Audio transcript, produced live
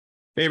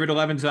Favorite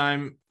 11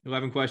 time,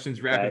 11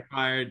 questions, rapid Okay.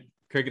 fire,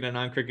 cricket and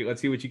non-cricket.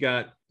 Let's see what you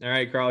got. All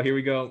right, Carl, here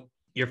we go.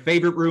 Your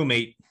favorite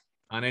roommate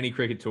on any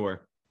cricket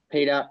tour?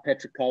 Peter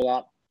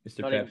Petricola, Mr.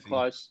 not even Pepsi.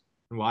 close.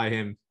 Why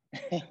him?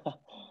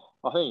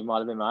 I think he might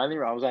have been my only.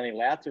 I was only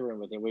allowed to room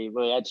with him. We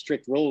had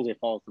strict rules. If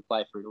I was to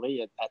play for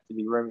Italy, it had to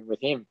be rooming with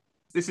him.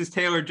 This is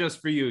tailored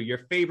just for you. Your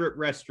favorite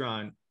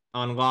restaurant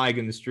on Lygue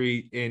in the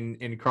street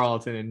in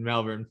Carlton in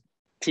Melbourne.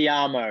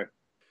 Tiamo,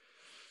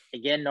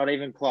 again, not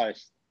even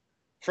close.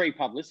 Free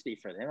publicity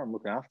for them. I'm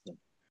looking after them.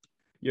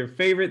 Your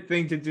favorite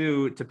thing to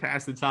do to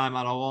pass the time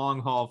on a long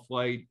haul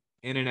flight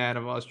in and out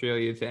of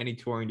Australia to any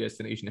touring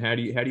destination? How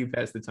do you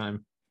pass the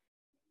time?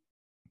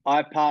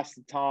 I pass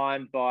the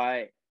time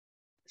by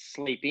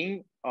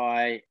sleeping.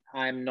 I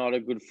am not a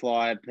good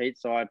flyer, Pete.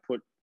 So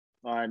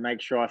I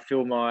make sure I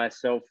fill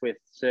myself with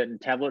certain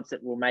tablets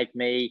that will make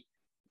me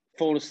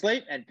fall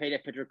asleep. And Peter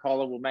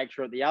Petricola will make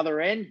sure at the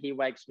other end he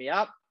wakes me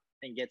up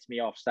and gets me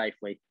off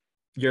safely.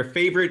 Your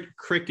favorite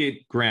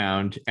cricket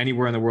ground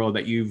anywhere in the world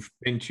that you've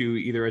been to,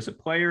 either as a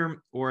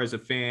player or as a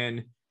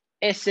fan?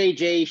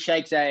 SCG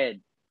Sheikh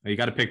Zayed. Oh, you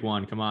got to pick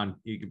one. Come on,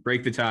 you can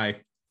break the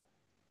tie.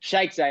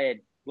 Sheikh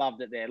Zayed.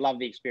 Loved it there. Loved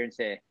the experience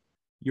there.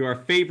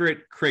 Your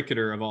favorite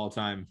cricketer of all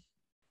time?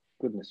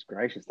 Goodness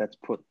gracious, that's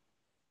put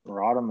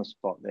right on the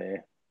spot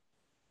there.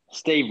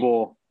 Steve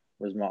Waugh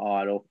was my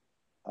idol.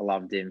 I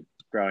loved him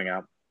growing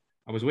up.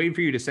 I was waiting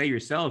for you to say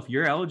yourself.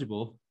 You're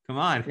eligible. Come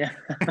on. Yeah.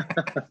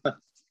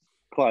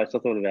 Close. I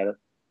thought about it.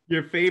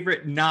 Your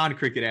favorite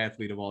non-cricket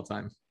athlete of all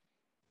time?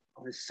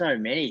 Oh, there's so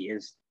many.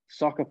 There's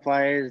soccer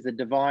players, the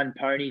Divine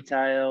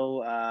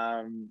Ponytail.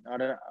 I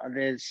don't.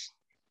 There's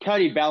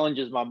Cody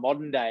Bellinger's my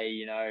modern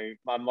day.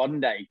 My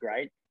modern day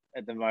great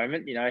at the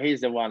moment.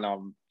 He's the one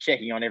I'm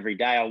checking on every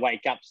day. I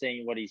wake up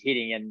seeing what he's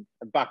hitting, and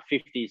a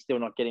 $150 is still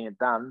not getting it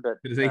done. But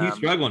He's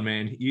struggling,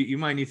 man. You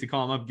might need to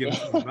call him up, give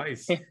him some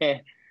advice. I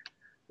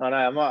know.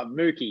 I might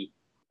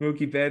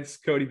Mookie Betts,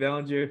 Cody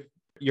Bellinger.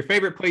 Your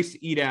favorite place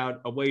to eat out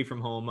away from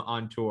home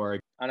on tour?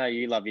 I know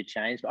you love your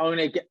chains, but I'm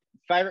gonna get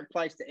favorite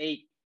place to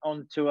eat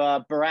onto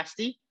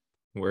Barasti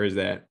Where is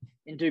that?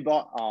 in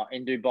Dubai. Oh,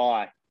 in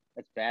Dubai.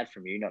 That's bad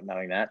from you not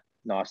knowing that.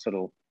 Nice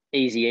little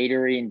easy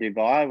eatery in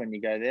Dubai when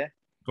you go there.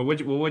 But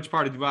which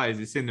part of Dubai? Is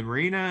this in the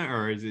marina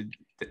or is it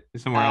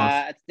somewhere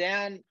else? It's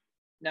down.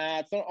 No,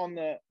 it's not on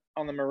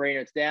the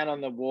marina. It's down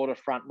on the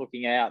waterfront,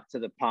 looking out to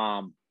the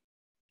Palm.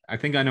 I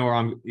think I know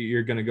where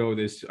you're going to go with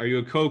this. Are you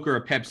a Coke or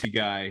a Pepsi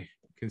guy,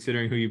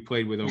 considering who you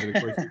played with over the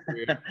course of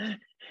your career?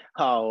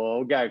 Oh, well,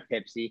 we'll go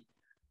Pepsi.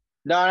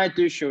 No, I don't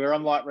do sugar.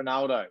 I'm like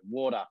Ronaldo,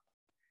 water.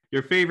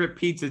 Your favorite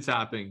pizza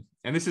topping?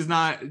 And this is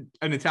not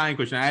an Italian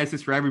question. I ask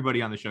this for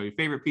everybody on the show. Your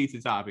favorite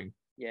pizza topping?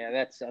 Yeah,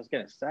 I was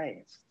going to say,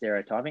 it's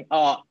stereotyping.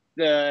 Oh,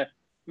 the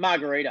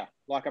margarita,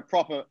 like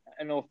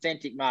an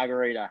authentic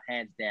margarita,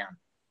 hands down.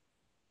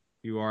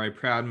 You are a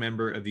proud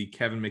member of the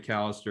Kevin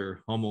McAllister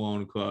Home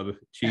Alone Club.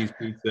 Cheese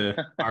pizza,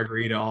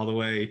 margarita all the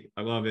way.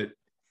 I love it.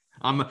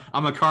 I'm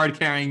a card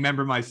carrying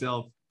member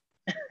myself.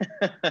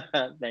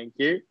 Thank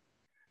you.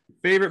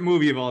 Favorite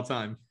movie of all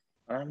time?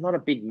 I'm not a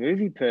big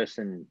movie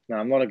person. No,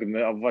 I'm not a good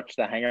movie. I've watched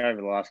The Hangover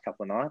the last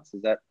couple of nights.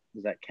 Does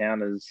that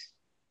count as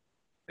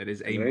That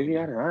is a movie?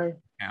 I don't know.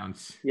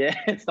 Counts. Yeah,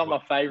 it's not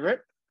my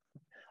favorite.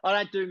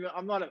 I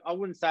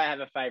wouldn't say I have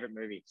a favorite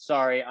movie.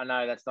 Sorry, I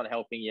know that's not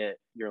helping you.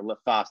 You're a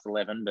fast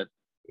 11, but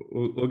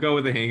we'll go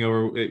with The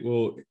Hangover.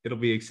 It'll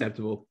be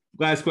acceptable.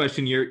 Last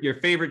question: your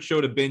favorite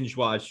show to binge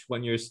watch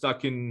when you're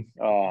stuck in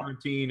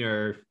quarantine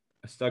or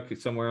stuck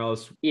somewhere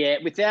else? Yeah,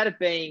 without it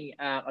being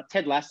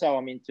Ted Lasso,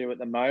 I'm into at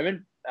the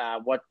moment.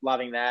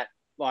 Loving that.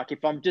 Like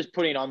if I'm just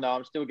putting on though,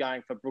 I'm still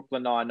going for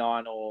Brooklyn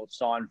Nine-Nine or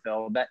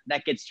Seinfeld.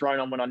 That gets thrown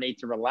on when I need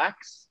to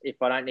relax. If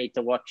I don't need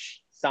to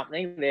watch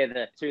something, they're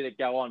the two that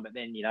go on. But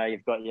then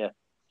you've got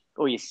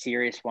all your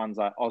serious ones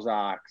like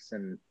Ozarks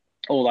and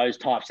all those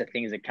types of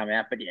things that come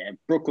out. But yeah,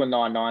 Brooklyn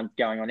Nine-Nine's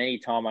going on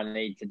anytime I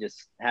need to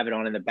just have it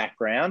on in the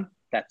background.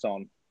 That's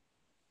on.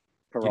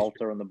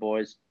 Peralta and the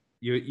boys.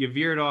 You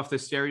veered off the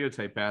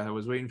stereotype path. I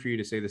was waiting for you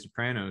to say The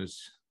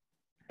Sopranos.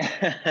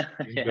 Yeah,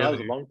 that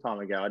was a long time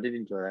ago. I did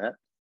enjoy that.